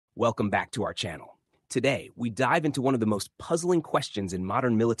Welcome back to our channel. Today, we dive into one of the most puzzling questions in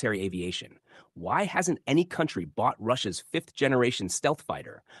modern military aviation. Why hasn't any country bought Russia's fifth-generation stealth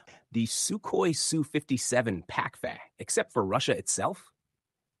fighter, the Sukhoi Su-57 PAK, except for Russia itself?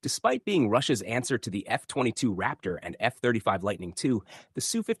 Despite being Russia's answer to the F-22 Raptor and F-35 Lightning II, the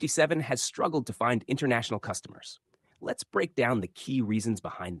Su-57 has struggled to find international customers. Let's break down the key reasons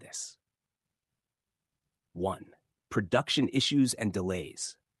behind this. 1. Production issues and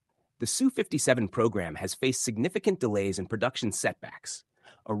delays. The Su-57 program has faced significant delays and production setbacks.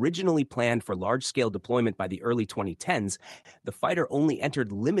 Originally planned for large-scale deployment by the early 2010s, the fighter only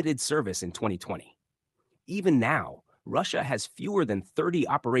entered limited service in 2020. Even now, Russia has fewer than 30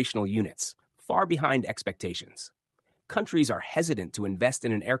 operational units, far behind expectations. Countries are hesitant to invest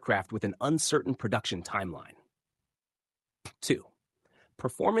in an aircraft with an uncertain production timeline. 2.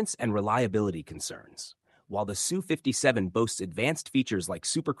 Performance and reliability concerns. While the Su-57 boasts advanced features like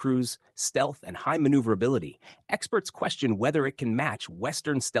supercruise, stealth, and high maneuverability, experts question whether it can match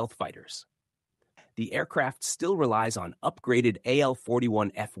Western stealth fighters. The aircraft still relies on upgraded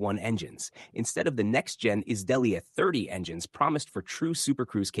AL-41F1 engines instead of the next-gen Izdelia 30 engines promised for true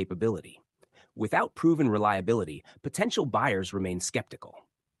supercruise capability. Without proven reliability, potential buyers remain skeptical.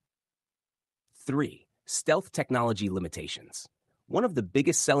 3. Stealth technology limitations. One of the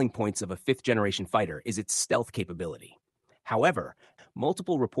biggest selling points of a fifth-generation fighter is its stealth capability. However,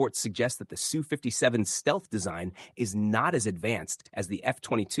 multiple reports suggest that the Su-57's stealth design is not as advanced as the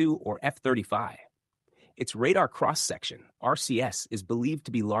F-22 or F-35. Its radar cross-section, RCS, is believed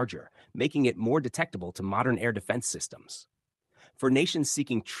to be larger, making it more detectable to modern air defense systems. For nations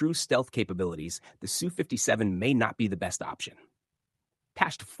seeking true stealth capabilities, the Su-57 may not be the best option.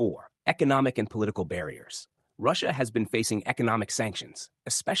 4. Economic and political barriers. Russia has been facing economic sanctions,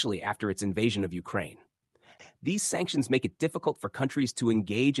 especially after its invasion of Ukraine. These sanctions make it difficult for countries to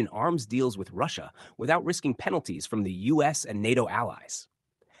engage in arms deals with Russia without risking penalties from the US and NATO allies.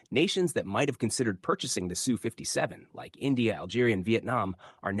 Nations that might have considered purchasing the Su-57, like India, Algeria, and Vietnam,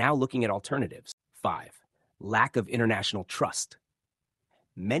 are now looking at alternatives. 5. Lack of international trust.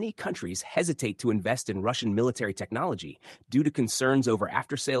 Many countries hesitate to invest in Russian military technology due to concerns over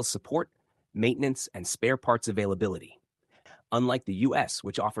after-sales support, maintenance, and spare parts availability. Unlike the US,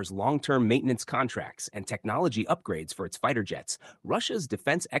 which offers long-term maintenance contracts and technology upgrades for its fighter jets, Russia's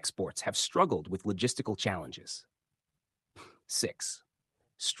defense exports have struggled with logistical challenges. 6.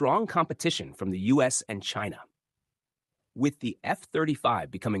 Strong competition from the US and China. With the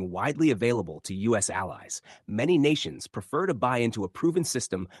F-35 becoming widely available to US allies, many nations prefer to buy into a proven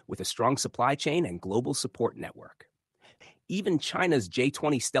system with a strong supply chain and global support network. Even China's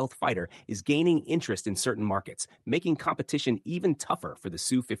J-20 stealth fighter is gaining interest in certain markets, making competition even tougher for the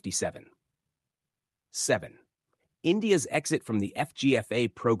Su-57. 7. India's exit from the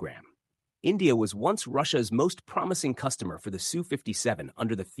FGFA program. India was once Russia's most promising customer for the Su-57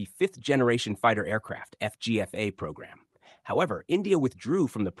 under the fifth-generation fighter aircraft FGFA program. However, India withdrew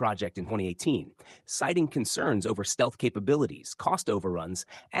from the project in 2018, citing concerns over stealth capabilities, cost overruns,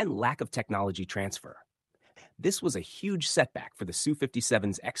 and lack of technology transfer. This was a huge setback for the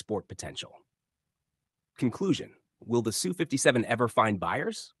Su-57's export potential. Conclusion: will the Su-57 ever find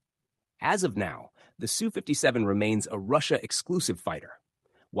buyers? As of now, the Su-57 remains a Russia-exclusive fighter.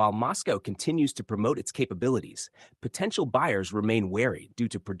 While Moscow continues to promote its capabilities, potential buyers remain wary due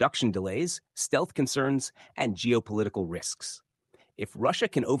to production delays, stealth concerns, and geopolitical risks. If Russia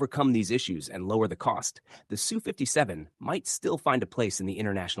can overcome these issues and lower the cost, the Su-57 might still find a place in the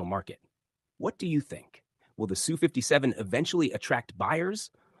international market. What do you think? Will the Su-57 eventually attract buyers,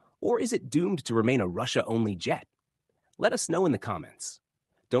 or is it doomed to remain a Russia-only jet? Let us know in the comments.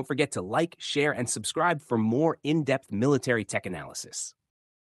 Don't forget to like, share, and subscribe for more in-depth military tech analysis.